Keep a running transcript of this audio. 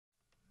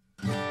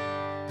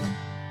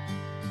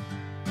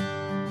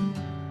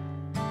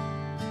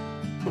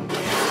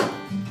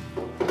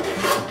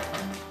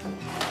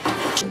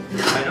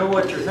know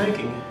what you're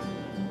thinking.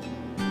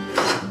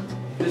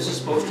 This is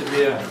supposed to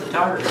be a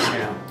photography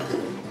channel.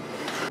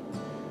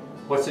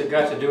 What's it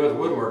got to do with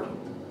woodworking?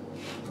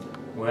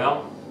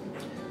 Well,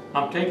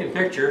 I'm taking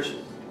pictures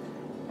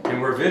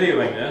and we're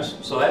videoing this,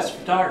 so that's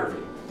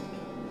photography.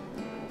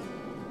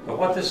 But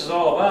what this is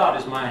all about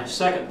is my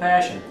second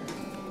passion.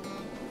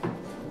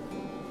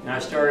 And I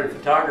started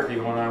photography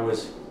when I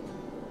was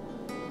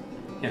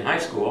in high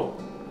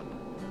school,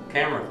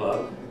 camera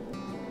club,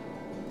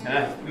 and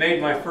I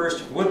made my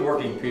first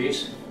woodworking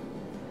piece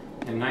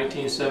in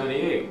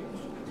 1978.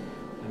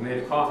 I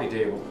made a coffee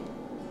table.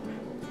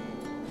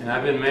 And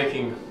I've been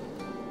making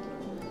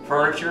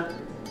furniture,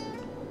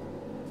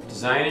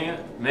 designing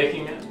it,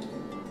 making it,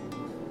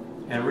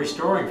 and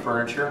restoring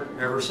furniture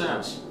ever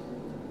since.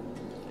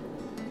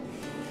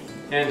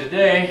 And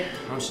today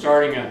I'm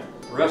starting a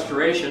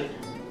restoration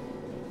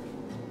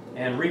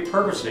and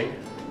repurposing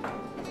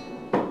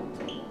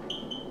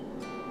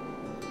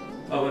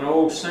of an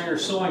old Singer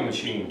sewing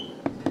machine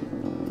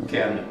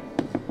cabinet.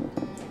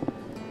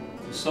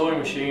 The sewing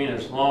machine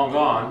is long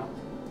gone.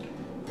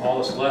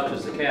 All that's left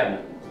is the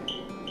cabinet.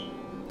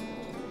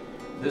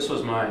 This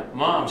was my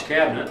mom's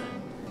cabinet.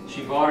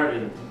 She bought it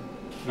in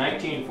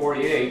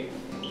 1948.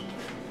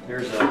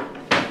 There's a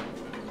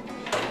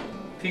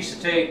piece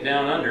of tape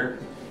down under,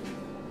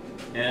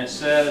 and it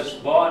says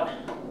bought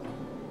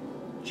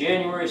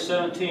January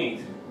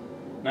 17th,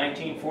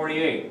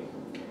 1948.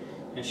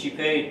 And she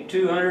paid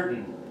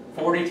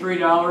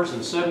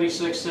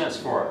 $243.76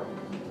 for it.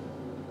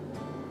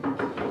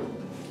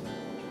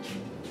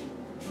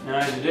 Now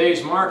in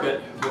today's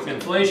market, with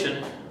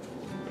inflation,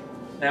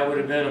 that would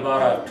have been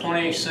about a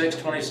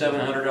 $2,600,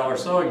 $2,700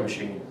 sewing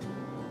machine.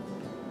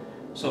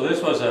 So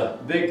this was a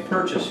big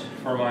purchase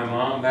for my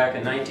mom back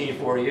in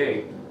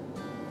 1948.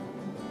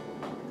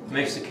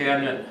 Makes the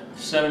cabinet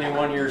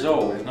 71 years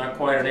old. It's not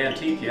quite an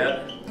antique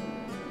yet.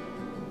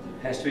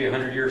 It has to be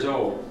 100 years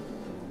old.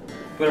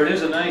 But it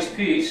is a nice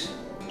piece,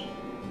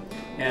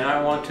 and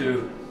I want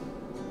to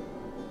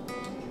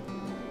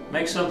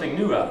make something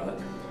new out of it.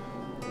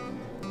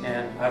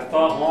 And I've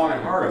thought long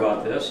and hard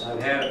about this.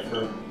 I've had it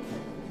for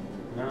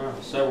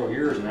several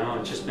years now,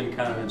 and it's just been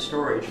kind of in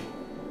storage.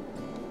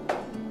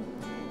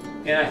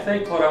 And I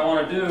think what I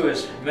want to do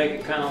is make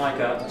it kind of like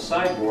a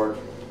sideboard,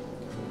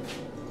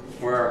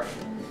 where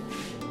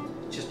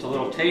just a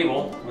little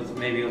table with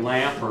maybe a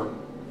lamp or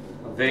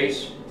a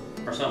vase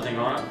or something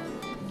on it.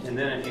 And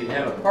then if you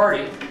have a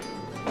party,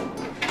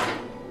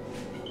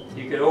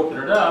 you could open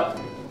it up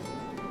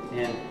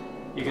and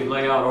you could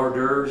lay out hors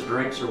d'oeuvres,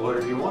 drinks, or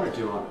whatever you wanted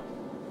to on it.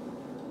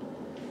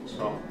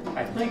 So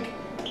I think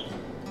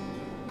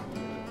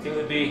it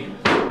would be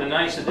a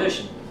nice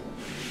addition.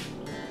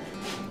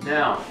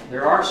 Now,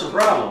 there are some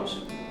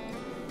problems.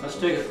 Let's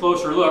take a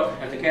closer look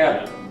at the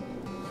cabinet.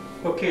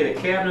 Okay,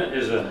 the cabinet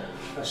is a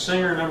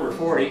Singer number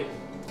 40,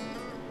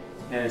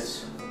 and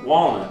it's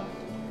walnut.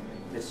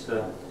 It's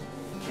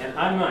and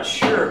I'm not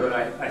sure, but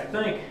I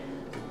think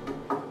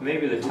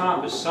maybe the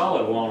top is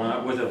solid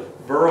walnut with a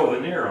burl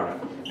veneer on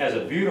it. It has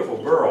a beautiful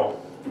burl.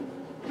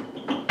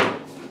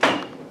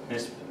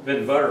 It's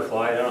been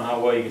butterflied. I don't know how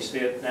well you can see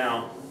it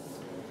now,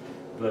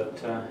 but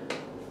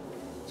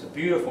it's a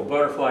beautiful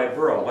butterfly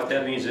burl. What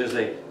that means is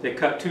they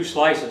cut two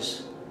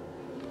slices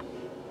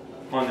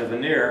on the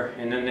veneer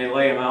and then they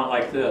lay them out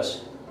like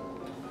this.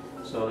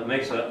 So it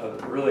makes a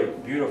really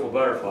beautiful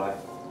butterfly.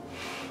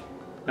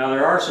 Now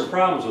there are some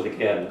problems with the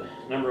cabinet.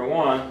 Number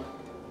one,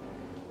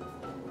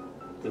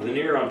 the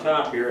veneer on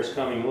top here is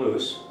coming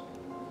loose.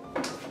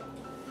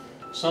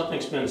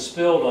 Something's been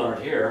spilled on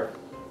it here,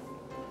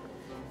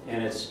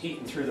 and it's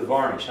eaten through the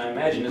varnish. I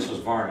imagine this was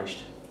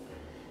varnished.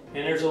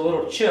 And there's a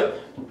little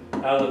chip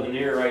out of the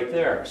veneer right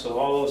there, so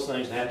all those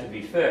things have to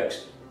be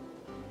fixed.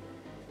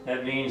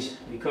 That means,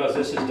 because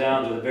this is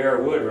down to the bare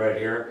wood right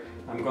here,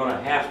 I'm going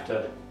to have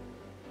to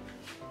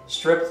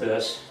strip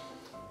this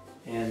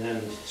and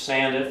then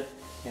sand it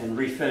and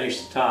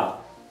refinish the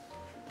top.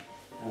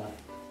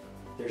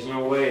 There's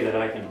no way that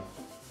I can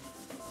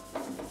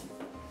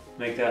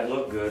make that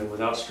look good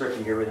without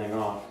stripping everything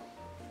off.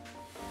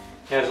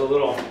 It has a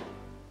little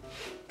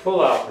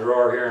pull-out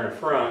drawer here in the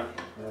front,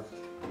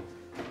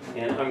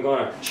 and I'm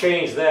going to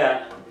change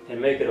that and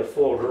make it a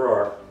full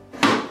drawer.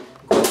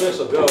 Of course, this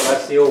will go.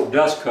 That's the old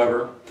dust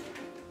cover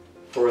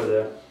for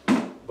the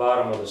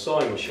bottom of the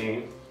sewing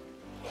machine.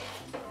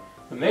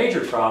 The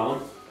major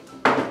problem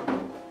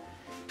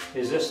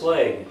is this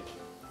leg.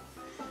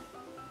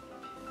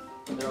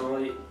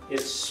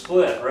 It's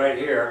split right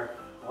here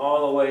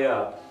all the way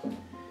up,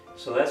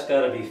 so that's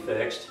got to be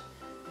fixed.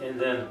 And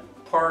then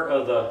part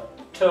of the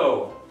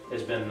toe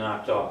has been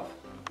knocked off,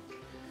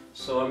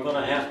 so I'm going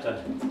to have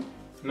to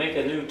make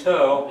a new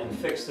toe and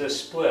fix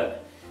this split.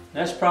 And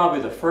that's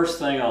probably the first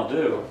thing I'll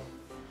do,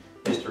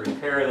 is to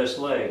repair this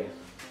leg.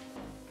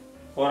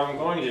 What I'm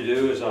going to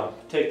do is I'll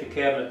take the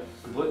cabinet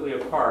completely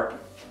apart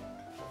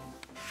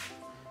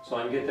so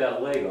I can get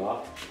that leg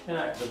off. And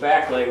the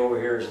back leg over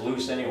here is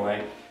loose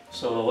anyway,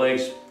 so the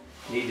legs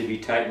need to be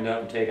tightened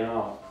up and taken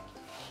off.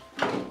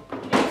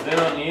 Then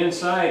on the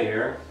inside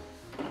here,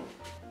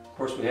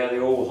 course, we have the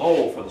old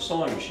hole for the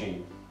sewing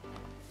machine.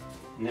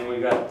 And then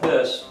we got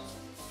this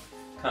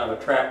kind of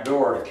a trap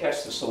door to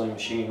catch the sewing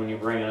machine when you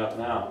bring it up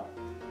and out.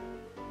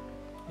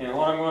 And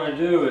what I'm going to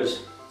do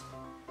is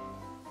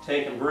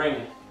take and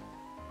bring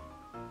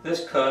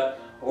this cut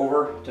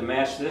over to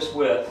match this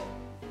width,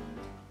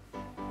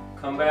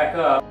 come back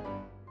up,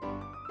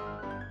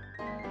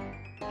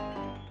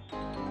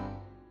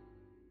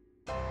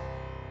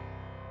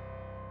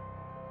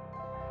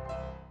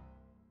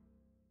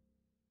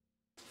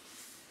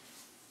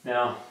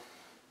 now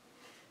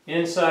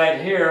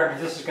inside here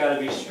this has got to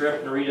be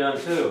stripped and redone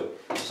too.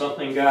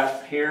 Something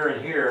got here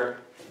and here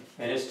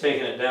and it's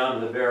taking it down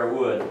to the bare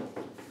wood.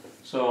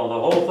 So the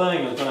whole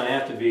thing is going to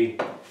have to be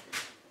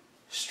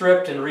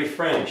stripped and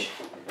refinished.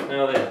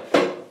 Now the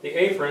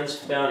aprons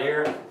down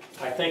here,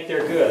 I think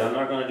they're good. I'm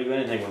not going to do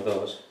anything with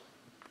those.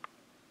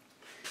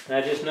 And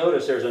I just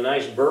noticed there's a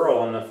nice burl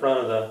on the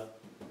front of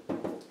the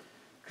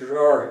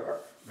drawer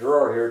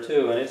here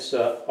too, and it's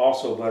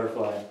also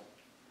butterfly.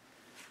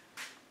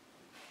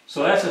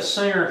 So that's a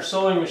Singer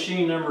sewing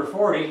machine number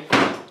 40,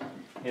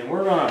 and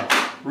we're going to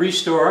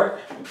restore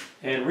it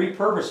and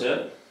repurpose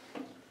it,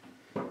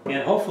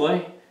 and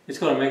hopefully it's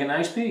going to make a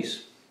nice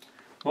piece.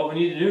 What we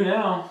need to do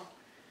now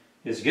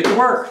is get to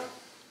work.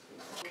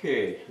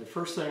 Okay, the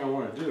first thing I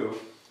want to do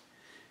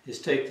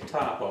is take the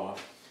top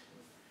off,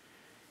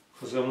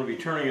 because I'm going to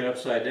be turning it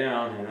upside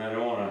down and I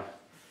don't want to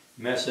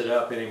mess it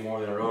up any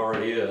more than it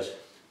already is,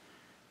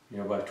 you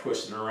know, by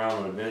twisting it around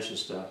on the bench and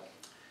stuff.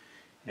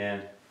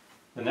 And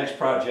the next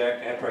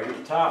project after I get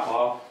the top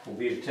off will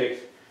be to take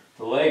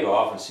the leg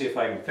off and see if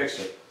I can fix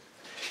it.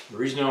 The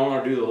reason I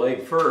want to do the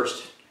leg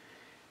first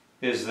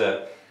is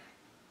that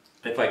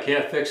if I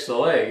can't fix the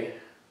leg,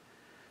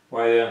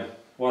 why then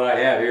what I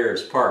have here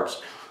is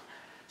parts,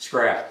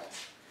 scrap.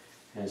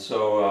 And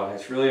so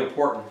it's really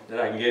important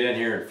that I can get in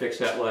here and fix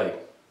that leg.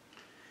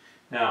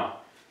 Now,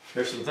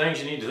 there's some things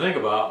you need to think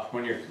about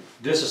when you're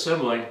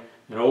disassembling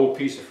an old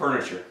piece of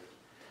furniture.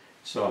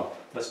 So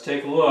let's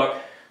take a look,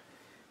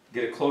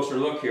 get a closer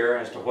look here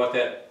as to what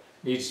that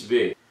needs to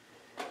be.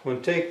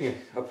 When taking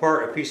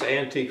apart a piece of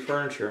antique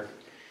furniture,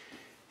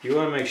 you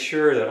want to make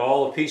sure that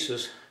all the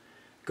pieces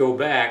go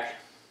back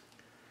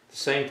the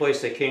same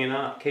place they came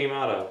out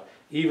of.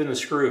 Even the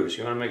screws,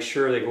 you want to make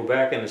sure they go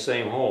back in the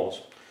same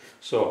holes.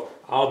 So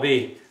I'll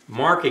be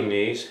marking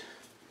these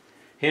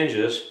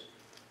hinges,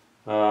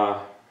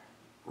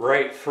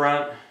 right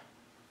front,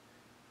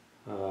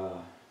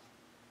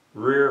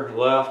 rear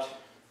left,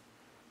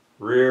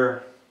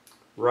 rear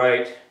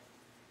right,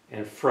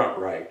 and front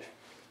right,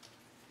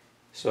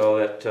 so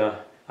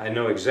that I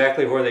know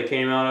exactly where they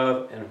came out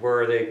of and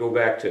where they go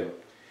back to.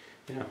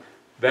 You know,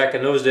 back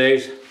in those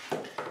days,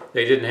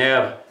 they didn't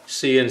have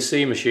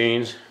CNC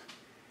machines,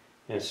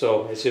 and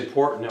so it's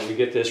important that we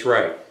get this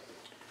right.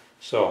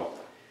 So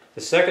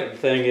the second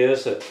thing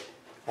is that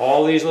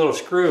all these little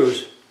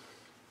screws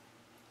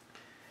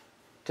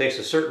takes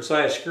a certain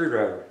size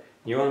screwdriver.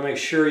 You want to make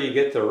sure you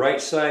get the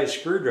right size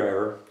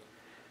screwdriver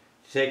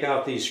to take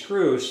out these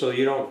screws so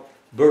you don't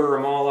booger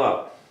them all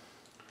up.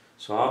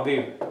 So I'll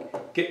be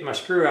getting my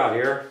screw out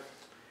here,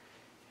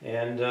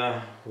 and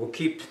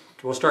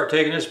we'll start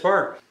taking this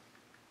apart.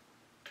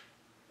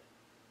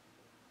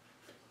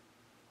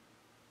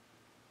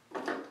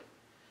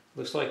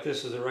 Looks like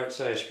this is the right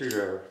size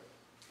screwdriver.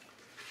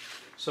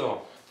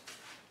 So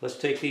let's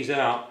take these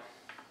out.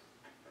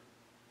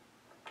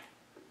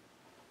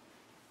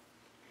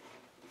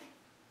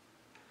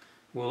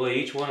 We'll lay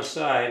each one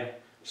aside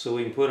so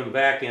we can put them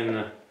back in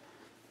the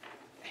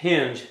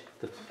hinge,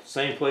 the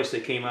same place they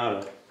came out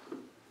of.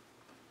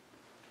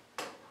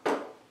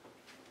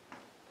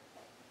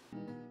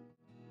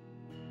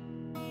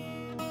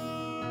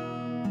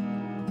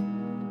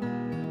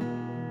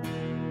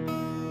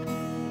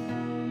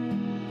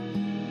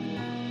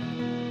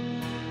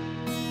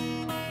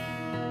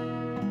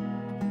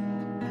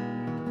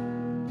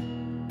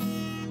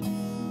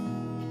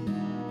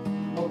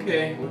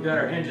 Okay, we've got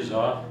our hinges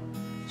off,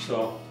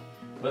 so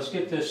let's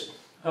get this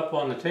up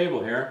on the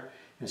table here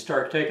and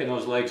start taking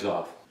those legs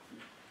off.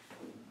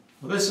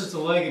 Well, this is the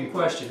leg in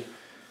question,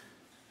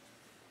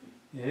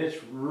 and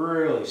it's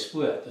really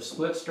split. The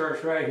split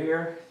starts right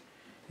here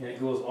and it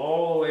goes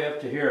all the way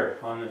up to here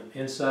on the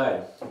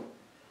inside.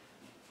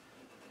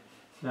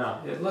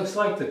 Now, it looks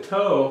like the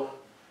toe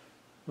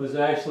was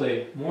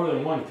actually more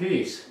than one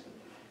piece,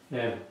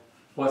 and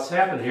what's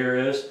happened here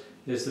is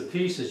the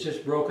piece is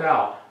just broke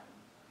out.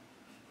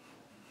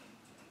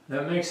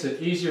 That makes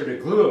it easier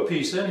to glue a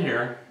piece in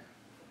here,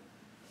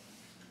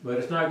 but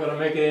it's not going to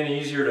make it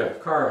any easier to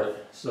carve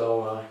it.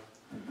 So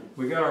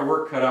we got our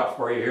work cut out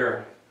for you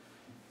here.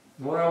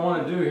 And what I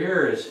want to do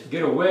here is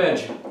get a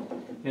wedge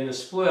in the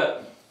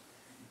split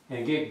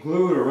and get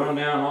glue to run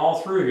down all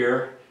through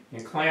here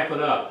and clamp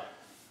it up.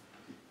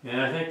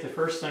 And I think the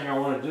first thing I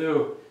want to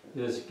do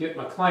is get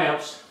my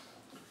clamps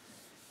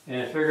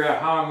and figure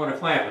out how I'm going to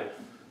clamp it.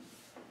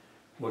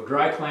 We'll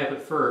dry clamp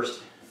it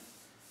first,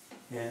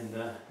 and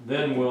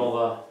then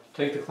we'll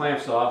take the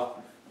clamps off,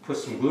 put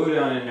some glue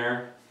down in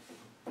there,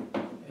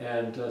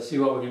 and see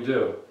what we can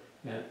do.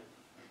 And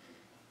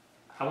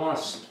I want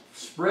to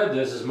spread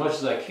this as much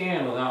as I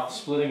can without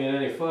splitting it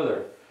any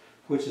further,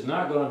 which is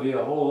not going to be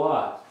a whole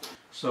lot.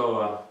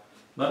 So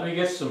let me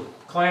get some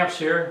clamps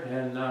here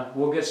and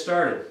we'll get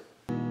started.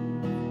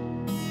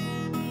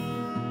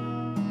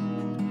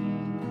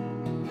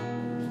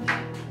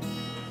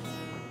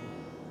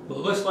 Well,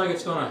 it looks like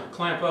it's going to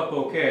clamp up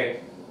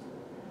okay.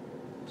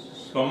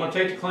 So I'm going to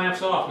take the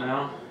clamps off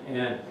now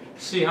and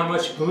see how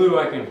much glue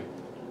I can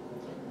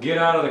get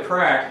out of the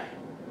crack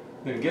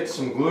and get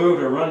some glue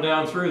to run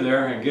down through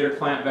there and get it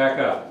clamped back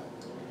up.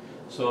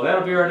 So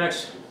that'll be our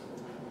next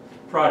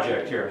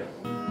project here.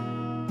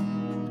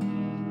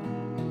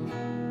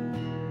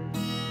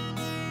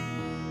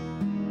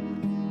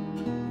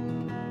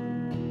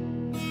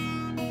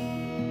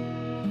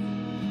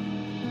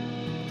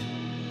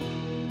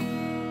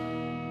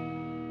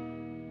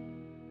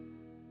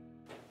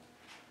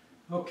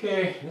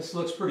 Okay, this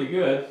looks pretty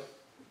good.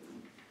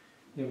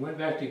 It went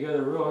back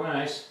together real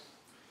nice.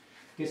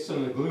 Get some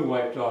of the glue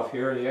wiped off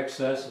here, the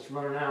excess that's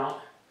running out.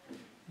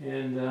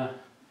 And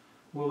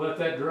we'll let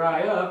that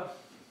dry up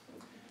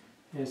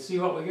and see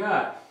what we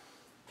got.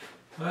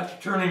 Well, after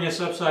turning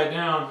this upside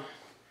down,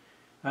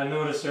 I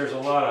noticed there's a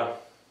lot of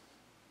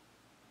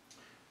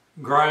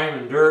grime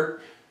and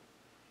dirt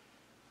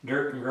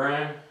and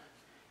grime,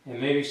 and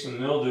maybe some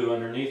mildew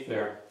underneath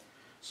there.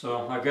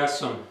 So I've got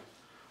some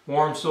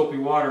warm soapy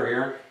water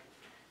here,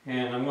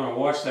 and I'm going to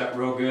wash that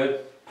real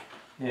good,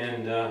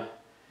 and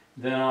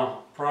then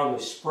I'll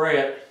probably spray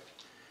it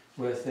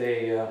with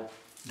a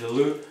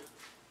dilute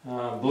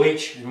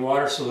bleach and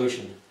water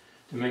solution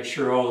to make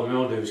sure all the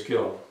mildew is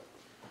killed.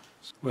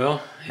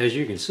 Well, as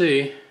you can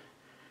see,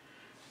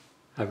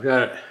 I've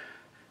got it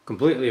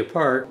completely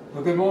apart.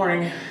 Well, good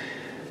morning.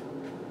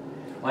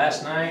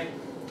 Last night,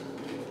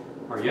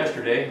 or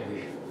yesterday,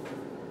 we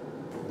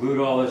glued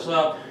all this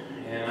up,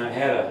 and I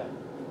had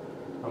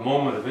a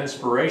moment of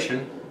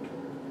inspiration,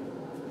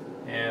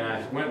 and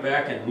I went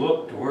back and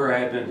looked to where I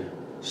had been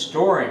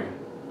storing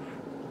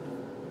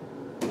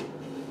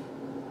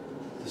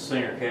the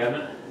Singer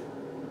cabinet,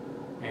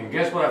 and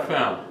guess what I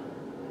found?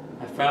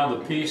 I found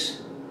the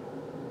piece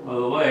of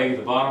the leg,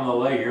 the bottom of the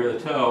leg here, the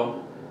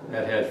toe,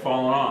 that had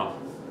fallen off.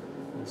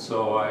 And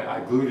so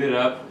I glued it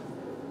up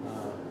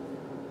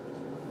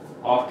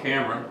off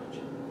camera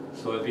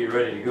so it'd be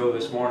ready to go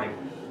this morning.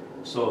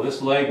 So this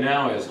leg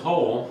now is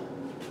whole,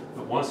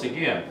 but once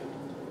again,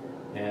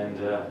 and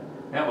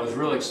that was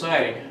real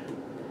exciting.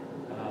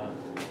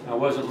 I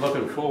wasn't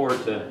looking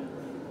forward to,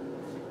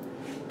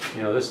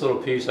 this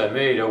little piece I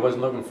made, I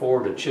wasn't looking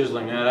forward to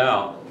chiseling that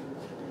out.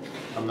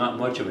 I'm not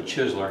much of a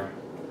chiseler.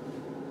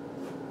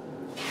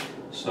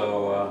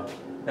 So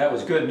that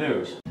was good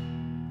news.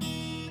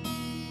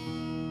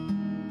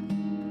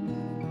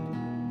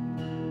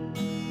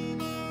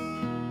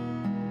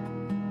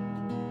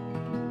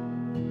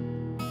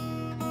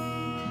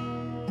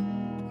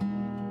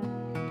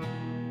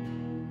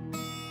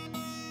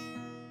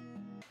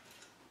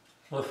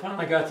 Well, I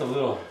finally got the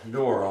little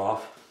door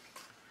off.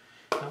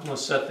 I'm going to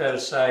set that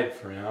aside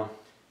for now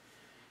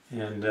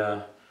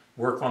and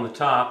work on the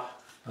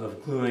top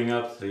of gluing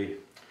up the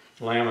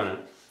laminate.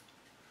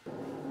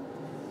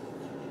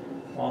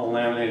 All the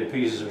laminated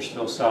pieces are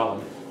still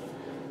solid,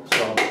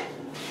 so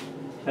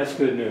that's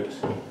good news.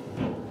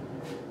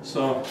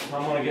 So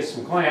I'm going to get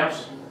some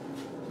clamps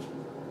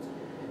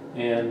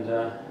and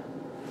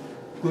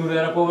glue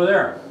that up over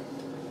there.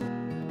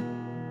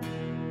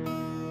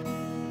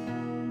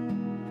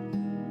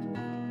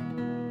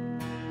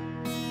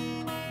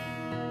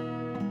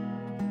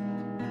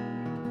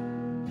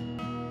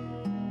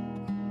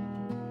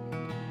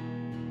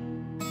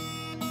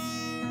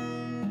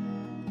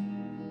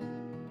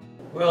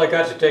 Well, I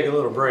got to take a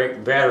little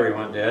break. Battery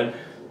went dead.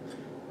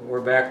 We're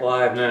back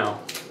live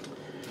now.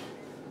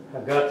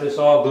 I've got this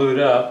all glued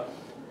up,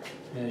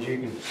 as you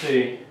can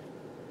see,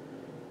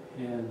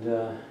 and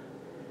I'm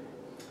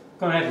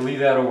going to have to leave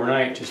that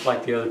overnight just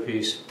like the other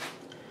piece.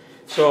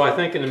 So I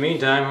think in the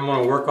meantime I'm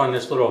going to work on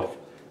this little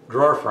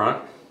drawer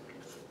front,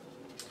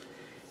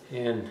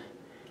 and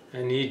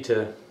I need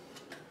to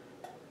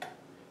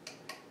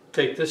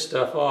take this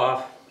stuff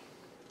off.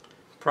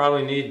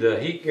 Probably need the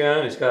heat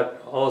gun.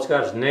 All it's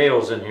got is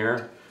nails in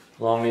here.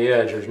 Along the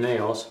edge there's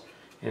nails,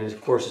 and of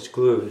course it's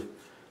glued.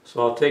 So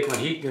I'll take my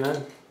heat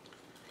gun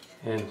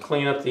and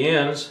clean up the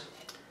ends,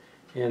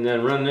 and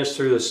then run this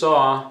through the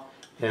saw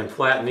and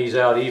flatten these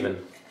out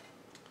even.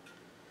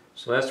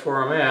 So that's where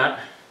I'm at.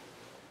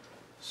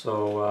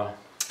 So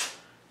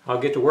I'll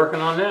get to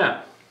working on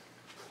that.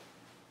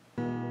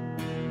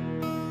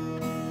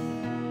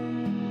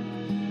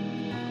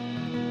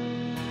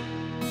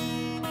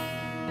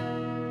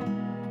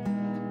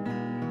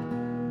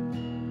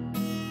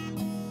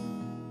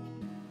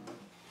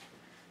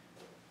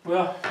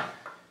 Well,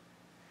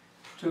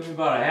 it took me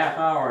about a half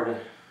hour to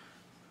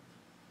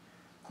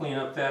clean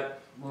up that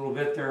little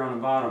bit there on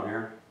the bottom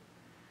here.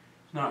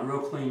 It's not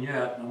real clean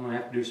yet. I'm going to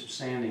have to do some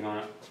sanding on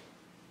it.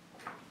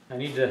 I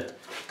need to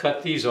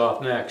cut these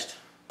off next.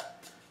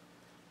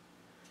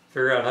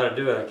 Figure out how to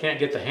do it. I can't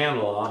get the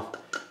handle off.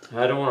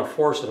 I don't want to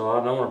force it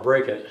off. I don't want to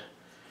break it.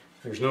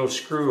 There's no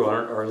screw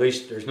on it, or at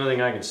least there's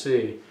nothing I can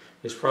see.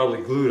 It's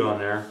probably glued on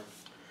there.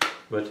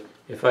 But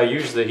if I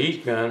use the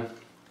heat gun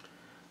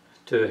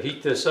to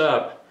heat this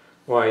up,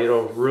 why,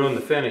 it'll ruin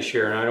the finish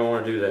here, and I don't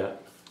want to do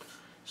that.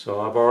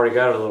 So I've already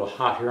got it a little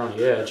hot here on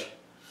the edge,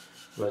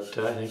 but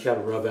I think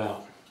that'll rub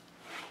out.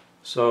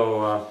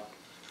 So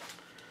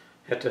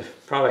have to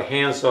probably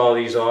hand saw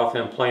these off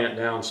and plane it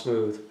down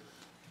smooth.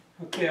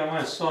 Okay, I'm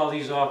going to saw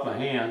these off my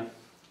hand.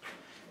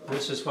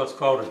 This is what's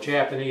called a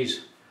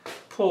Japanese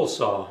pull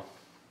saw.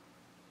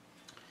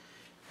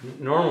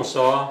 Normal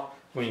saw,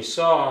 when you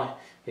saw,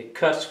 it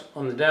cuts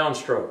on the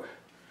downstroke.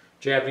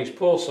 Japanese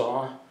pull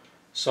saw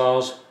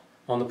saws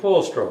on the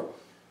pull stroke.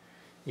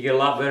 You get a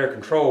lot better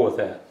control with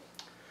that.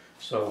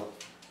 So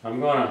I'm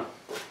going to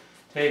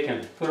take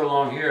and put it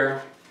along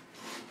here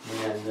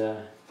and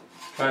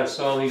try to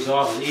saw these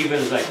off as even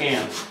as I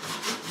can.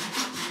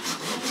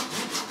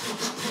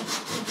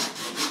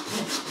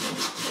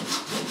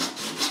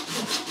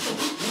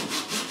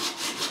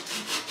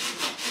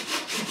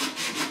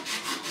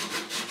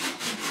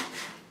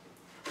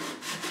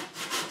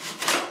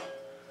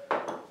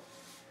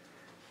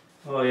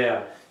 Oh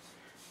yeah,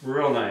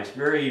 real nice,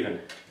 very even.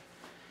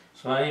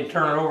 So I need to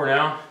turn it over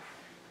now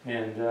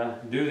and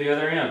do the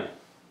other end.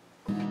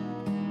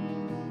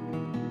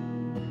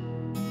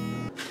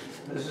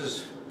 This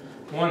is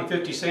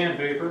 150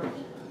 sandpaper,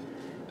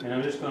 and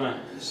I'm just going to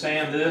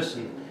sand this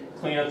and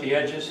clean up the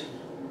edges.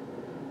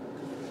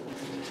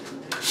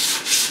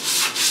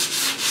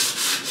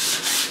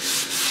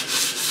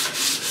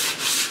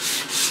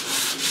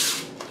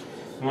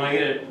 When I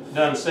get it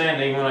done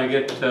sanding, when I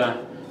get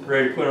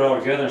ready to put it all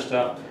together and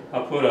stuff,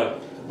 I'll put a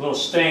little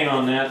stain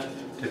on that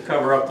to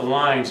cover up the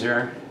lines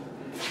here.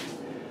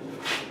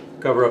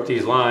 Cover up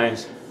these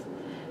lines,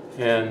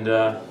 and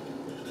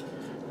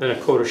then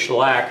a coat of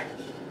shellac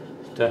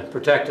to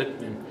protect it,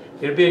 and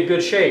it'll be in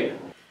good shape.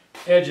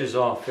 Edges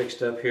all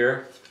fixed up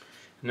here.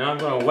 Now I'm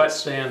going to wet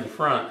sand the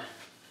front,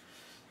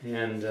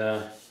 and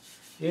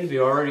it'll be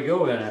all ready to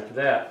go then after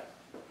that.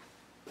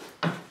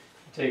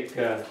 Take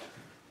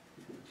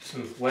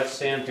some wet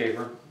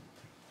sandpaper.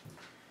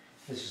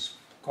 This is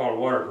called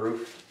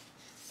waterproof,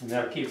 and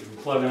that'll keep it from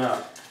plugging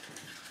up.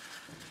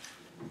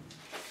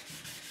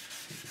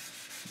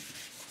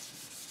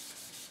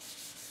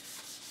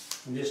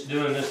 I'm just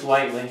doing this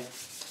lightly.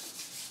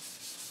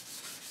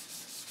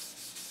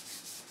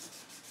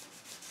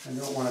 I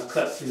don't want to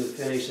cut through the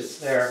finish that's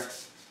there.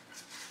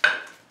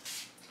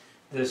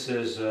 This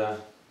is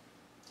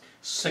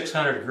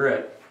 600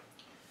 grit.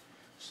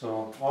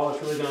 So all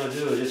it's really going to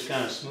do is just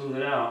kind of smooth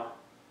it out.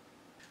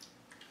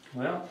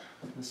 Well,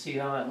 let's see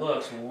how that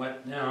looks when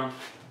wet down.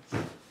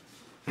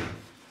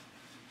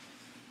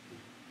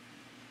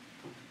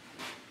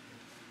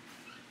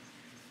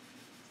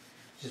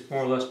 Just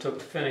more or less took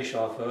the finish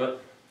off of it,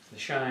 the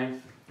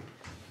shine.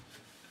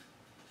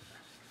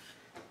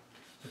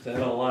 But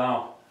that'll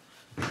allow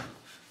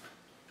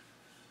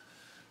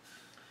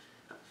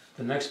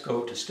the next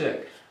coat to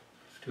stick,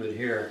 to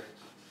adhere.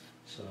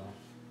 So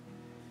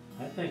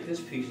I think this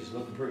piece is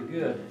looking pretty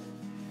good.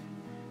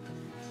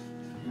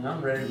 And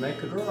I'm ready to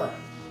make a drawer.